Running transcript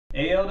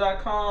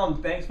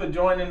AL.com, thanks for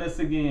joining us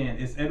again.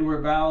 It's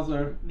Edward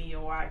Bowser. Mia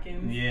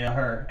Watkins. Yeah,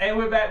 her. And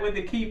we're back with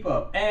the Keep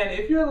Up. And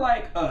if you're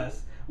like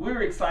us,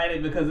 we're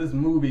excited because it's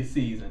movie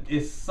season.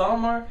 It's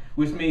summer,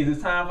 which means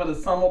it's time for the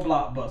summer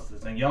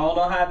blockbusters. And y'all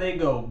know how they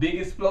go. Big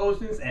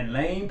explosions and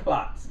lame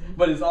plots.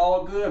 But it's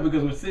all good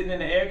because we're sitting in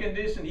the air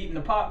conditioning, eating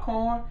the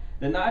popcorn,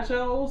 the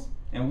nachos,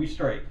 and we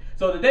straight.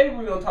 So today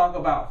we're going to talk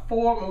about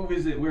 4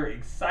 movies that we're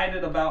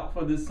excited about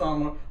for this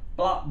summer.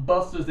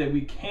 Blockbusters that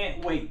we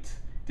can't wait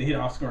to hit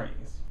our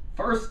screens.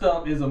 First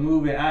up is a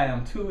movie I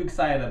am too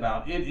excited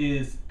about. It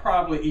is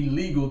probably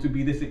illegal to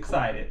be this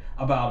excited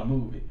about a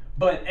movie.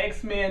 But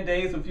X-Men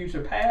Days of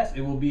Future Past,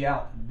 it will be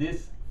out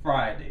this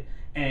Friday.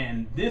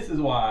 And this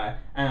is why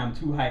I am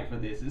too hyped for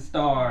this. It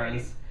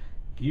stars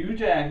Hugh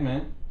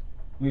Jackman.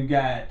 We've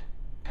got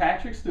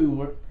Patrick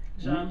Stewart.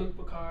 Jean-Luc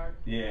Picard.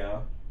 Yeah,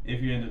 if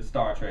you're into the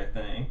Star Trek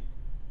thing.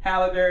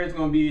 Halle Berry's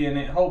going to be in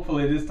it.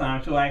 Hopefully this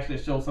time she'll actually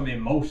show some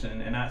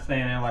emotion and not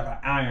stand there like an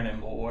ironing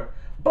board.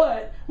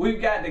 But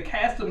we've got the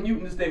cast of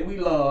mutants that we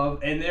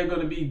love, and they're going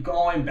to be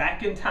going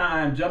back in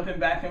time, jumping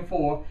back and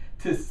forth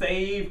to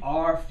save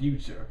our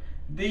future.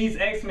 These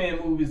X-Men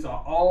movies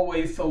are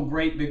always so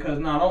great because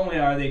not only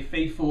are they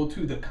faithful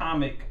to the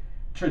comic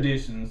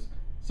traditions,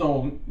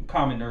 so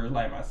comic nerds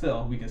like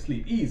myself, we can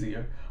sleep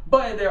easier,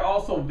 but they're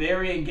also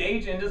very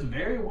engaging, just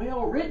very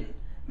well written.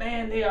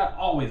 Man, they are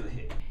always a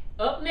hit.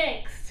 Up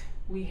next,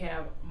 we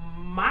have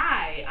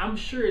I'm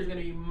sure it's going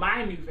to be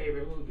my new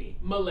favorite movie,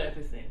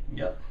 Maleficent.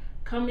 Yep.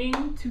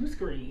 Coming to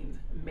screens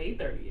May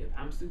 30th.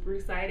 I'm super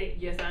excited.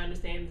 Yes, I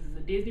understand this is a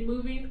Disney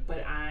movie,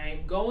 but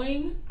I'm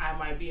going. I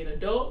might be an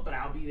adult, but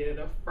I'll be there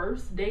the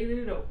first day that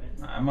it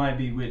opens. I might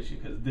be with you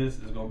because this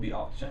is going to be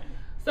off the chain.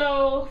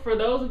 So, for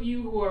those of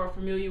you who are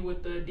familiar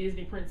with the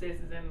Disney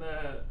princesses and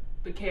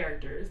the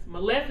characters,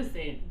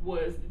 Maleficent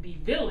was the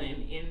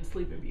villain in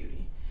Sleeping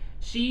Beauty.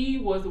 She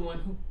was the one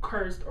who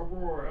cursed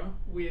Aurora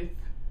with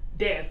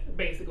death,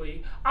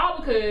 basically, all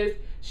because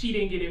she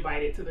didn't get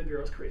invited to the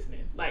girl's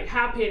christening. Like,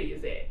 how petty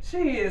is that?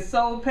 She is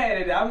so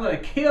petty that I'm gonna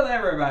kill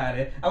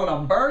everybody. I'm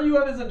gonna burn you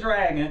up as a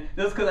dragon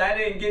just because I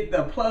didn't get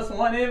the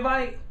 +1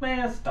 invite.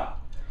 Man,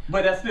 stop.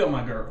 But that's still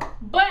my girl.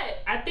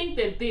 But I think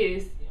that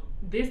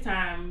this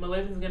time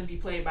Maleficent's going to be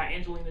played by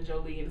Angelina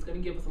Jolie, and it's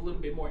going to give us a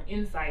little bit more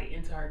insight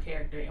into her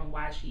character and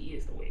why she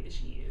is the way that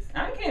she is.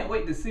 I can't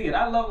wait to see it.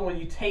 I love it when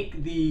you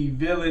take the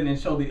villain and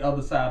show the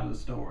other side of the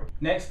story.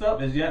 Next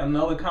up is yet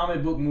another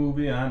comic book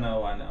movie. I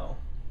know.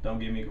 Don't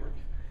give me grief.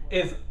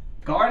 It's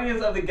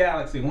Guardians of the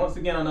Galaxy. Once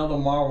again, another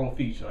Marvel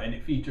feature, and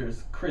it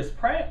features Chris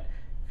Pratt,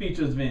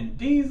 features Vin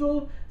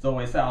Diesel,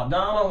 Zoe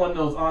Saldana, one of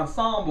those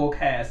ensemble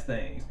cast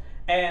things.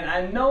 And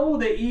I know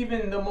that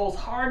even the most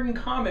hardened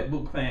comic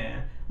book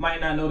fan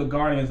might not know the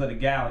Guardians of the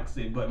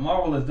Galaxy, but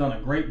Marvel has done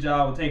a great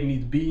job of taking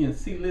these B and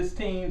C list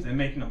teams and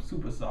making them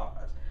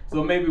superstars.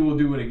 So maybe we'll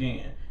do it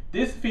again.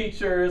 This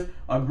features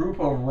a group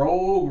of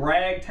rogue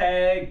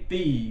ragtag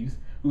thieves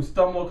who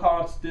stumble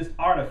across this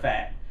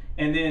artifact,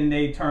 and then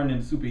they turn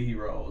into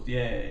superheroes.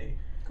 Yay.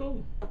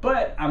 Cool.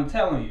 But I'm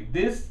telling you,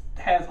 this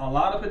has a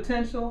lot of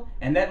potential,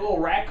 and that little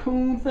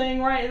raccoon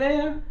thing right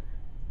there,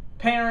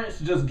 parents,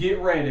 just get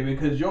ready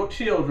because your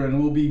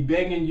children will be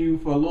begging you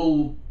for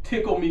little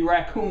tickle me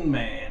raccoon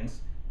mans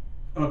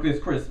this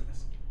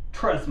Christmas.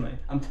 Trust me.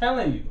 I'm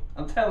telling you,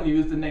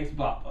 it's the next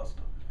blockbuster.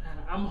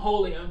 I'm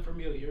wholly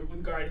unfamiliar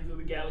with Guardians of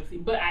the Galaxy,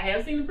 but I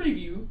have seen the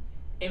preview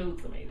and it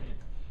looks amazing.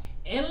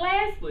 And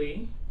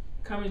lastly,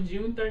 coming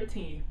June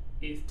 13th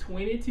is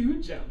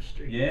 22 Jump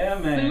Street. Yeah,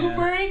 man.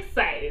 Super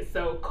excited.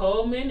 So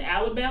Coleman,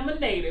 Alabama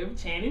native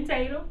Channing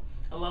Tatum,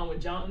 along with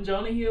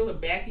Jonah Hill, are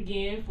back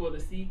again for the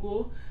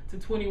sequel to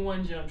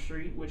 21 Jump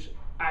Street, which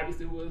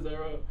obviously was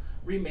a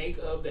remake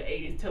of the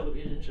 80s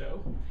television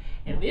show.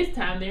 And this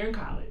time they're in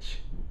college.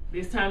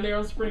 This time they're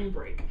on spring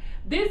break.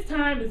 This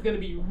time is going to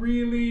be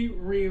really,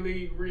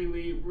 really,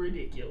 really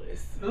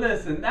ridiculous.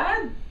 Listen,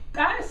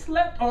 I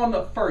slept on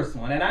the first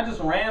one, and I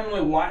just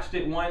randomly watched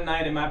it one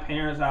night at my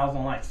parents' house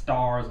on like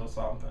Stars or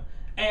something.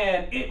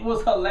 And it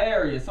was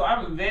hilarious. So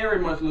I'm very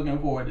much looking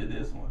forward to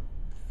this one.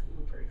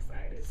 Super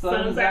excited.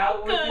 Sun's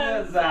out,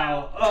 guns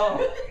out.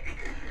 Oh.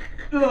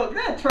 Look,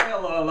 that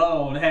trailer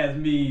alone has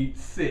me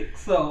sick,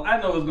 so I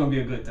know it's going to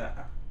be a good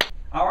time.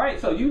 Alright,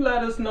 so you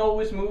let us know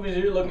which movies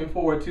you're looking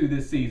forward to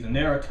this season.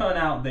 There are a ton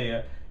out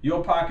there.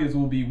 Your pockets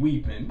will be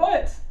weeping,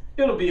 but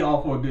it'll be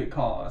all for a good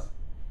cause.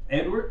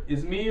 Edward,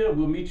 it's Mia.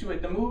 We'll meet you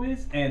at the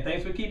movies, and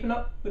thanks for keeping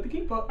up with the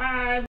Keep Up. Bye.